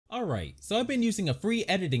Alright, so I've been using a free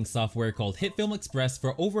editing software called Hitfilm Express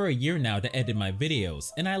for over a year now to edit my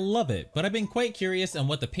videos, and I love it, but I've been quite curious on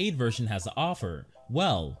what the paid version has to offer.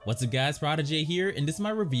 Well, what's up guys, ProdiJay here, and this is my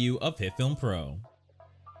review of Hitfilm Pro.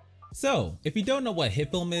 So, if you don't know what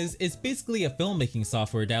Hitfilm is, it's basically a filmmaking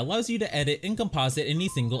software that allows you to edit and composite in a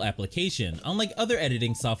single application, unlike other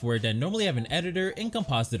editing software that normally have an editor and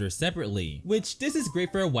compositor separately, which this is great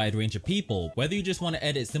for a wide range of people, whether you just want to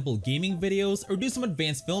edit simple gaming videos or do some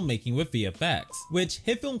advanced filmmaking with VFX, which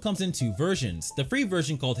Hitfilm comes in two versions, the free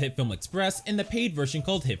version called Hitfilm Express and the paid version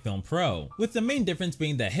called Hitfilm Pro, with the main difference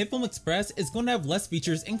being that Hitfilm Express is going to have less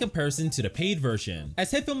features in comparison to the paid version,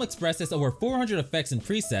 as Hitfilm Express has over 400 effects and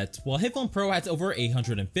presets, while Hitfilm Pro has over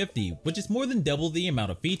 850, which is more than double the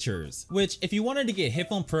amount of features, which if you wanted to get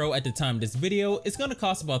Hitfilm Pro at the time of this video, it's going to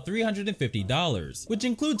cost about $350, which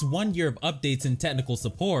includes 1 year of updates and technical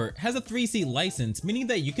support, has a 3-seat license, meaning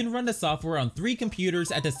that you can run the software on 3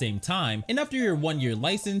 computers at the same time, and after your 1 year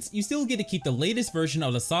license, you still get to keep the latest version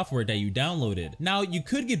of the software that you downloaded. Now, you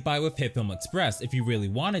could get by with Hitfilm Express if you really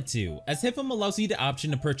wanted to, as Hitfilm allows you the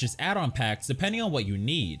option to purchase add-on packs depending on what you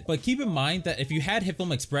need, but keep in mind that if you had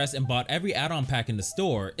Hitfilm Express and bought every add-on pack in the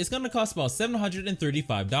store, it's going to cost about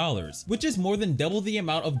 $735, which is more than double the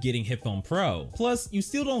amount of getting Hitfilm Pro. Plus, you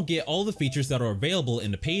still don't get all the features that are available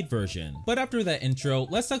in the paid version. But after that intro,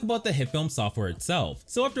 let's talk about the Hitfilm software itself.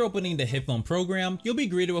 So after opening the Hitfilm program, you'll be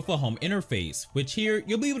greeted with a home interface, which here,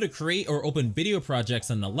 you'll be able to create or open video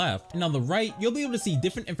projects on the left, and on the right, you'll be able to see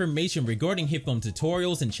different information regarding Hitfilm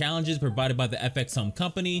tutorials and challenges provided by the FXhome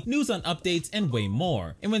company, news on updates, and way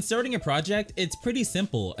more. And when starting a project, it's pretty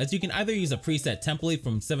simple, as you can either use a preset template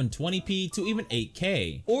from 720p to even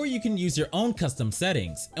 8K, or you can use your own custom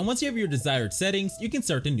settings, and once you have your desired settings, you can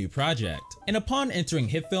start a new project. And upon entering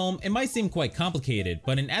Hitfilm, it might seem quite complicated,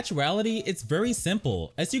 but in actuality, it's very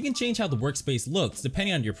simple, as you can change how the workspace looks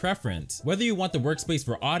depending on your preference, whether you want the workspace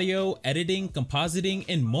for audio, editing, compositing,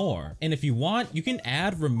 and more. And if you want, you can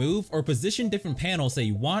add, remove, or position different panels that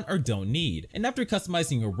you want or don't need, and after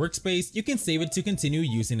customizing your workspace, you can save it to continue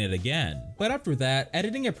using it again. But after that,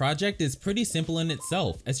 editing a project is pretty simple in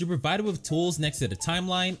itself, as you're provided with tools next to the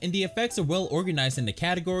timeline, and the effects are well organized in the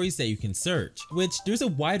categories that you can search, which there's a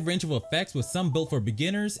wide range of effects with some built for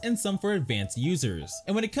beginners and some for advanced users.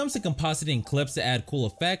 And when it comes to compositing clips to add cool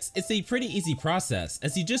effects, it's a pretty easy process,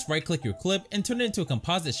 as you just right click your clip and turn it into a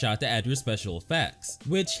composite shot to add your special effects,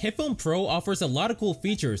 which Hitfilm Pro offers a lot of cool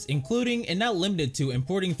features, including and not limited to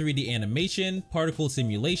importing 3D animation, particle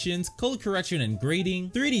simulations, color correction and grading,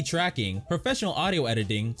 3D tracking, professional audio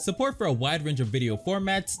editing, support for a wide range of video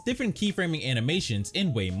formats, different keyframing animations,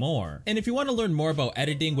 and way more. And if you want to learn more about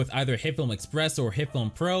editing with either Hitfilm Express or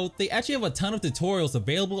Hitfilm Pro, they actually have a ton of tutorials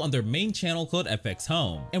available on their main channel called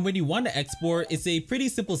FXhome. And when you want to export, it's a pretty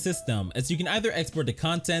simple system, as you can either export the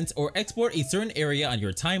content or export a certain area on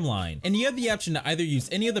your timeline. And you have the option to either use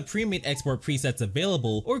any of the pre-made export presets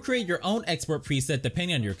available or create your own export preset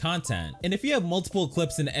depending on your content. And if you have multiple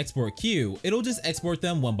clips in the export queue, it'll just export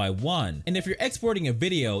them one by one. And if you're exporting a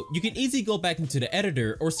video, you can easily go back into the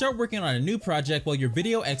editor or start working on a new project while your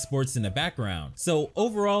video exports in the background. So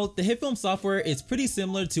overall, the Hitfilm software is pretty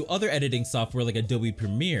similar to other editing software like Adobe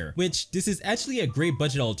Premiere, which this is actually a great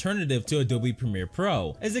budget alternative to Adobe Premiere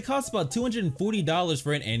Pro, as it costs about $240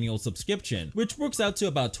 for an annual subscription, which works out to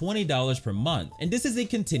about $20 per month, and this is a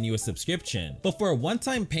continuous subscription. But for a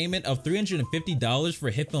one-time payment of $350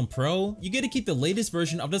 for Hitfilm Pro, you get to keep the latest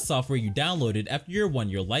version of the software you downloaded after your 1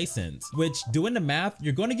 year license, which, doing the math,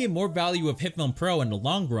 you're going to get more value of Hitfilm Pro in the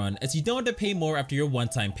long run, as you don't have to pay more after your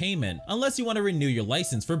one-time payment, unless you want to renew your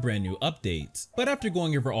license for brand new updates. But after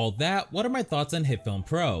going over all that, what are my thoughts on Hitfilm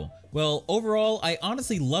Pro? Well, overall, I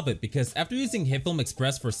honestly love it, because after using Hitfilm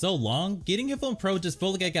Express for so long, getting Hitfilm Pro just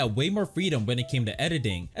felt like I got way more freedom when it came to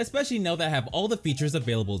editing, especially now that I have all the features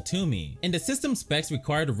available to me. And the system specs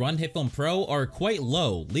required to run Hitfilm Pro are quite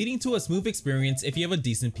low, leading to a smooth experience if you have a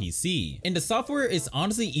decent PC. And the software is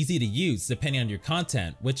honestly easy to use depending on your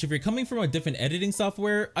content, which if you're coming from a different editing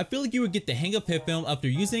software, I feel like you would get the hang of Hitfilm after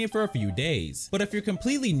using it for a few days. But if you're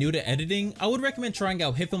completely new to editing, I would recommend trying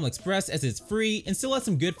out Hitfilm Express, as it's free and still has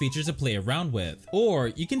some good features to play around with. Or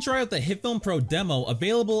you can try out the Hitfilm Pro demo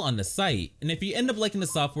available on the site, and if you end up liking the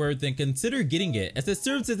software, then consider getting it, as it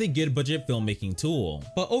serves as a good budget filmmaking tool.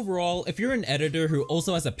 But overall, if you're an editor who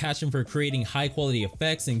also has a passion for creating high quality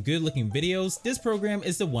effects and good looking videos, this program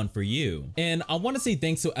is the one for you. And I want to say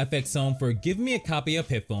thanks to FXhome for giving me a copy of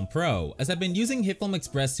Hitfilm Pro, as I've been using Hitfilm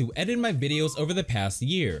Express to edit my videos over the past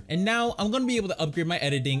year, and now I'm going to be able to upgrade my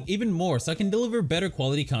editing even more so I can deliver better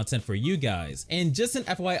quality content for you guys. And just an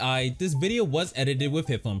FYI, eye, this video was edited with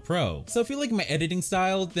Hitfilm Pro. So if you like my editing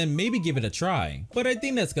style, then maybe give it a try. But I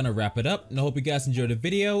think that's gonna wrap it up, and I hope you guys enjoyed the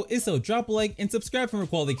video. If so, drop a like and subscribe for more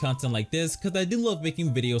quality content like this, cause I do love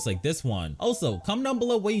making videos like this one. Also, comment down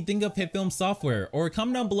below what you think of Hitfilm software, or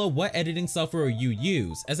comment down below what editing software you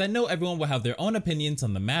use, as I know everyone will have their own opinions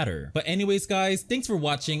on the matter. But anyways guys, thanks for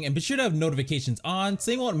watching, and be sure to have notifications on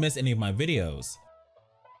so you won't miss any of my videos.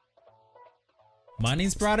 My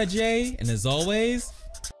name's ProdiJay, and as always,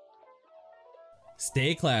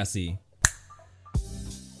 stay classy.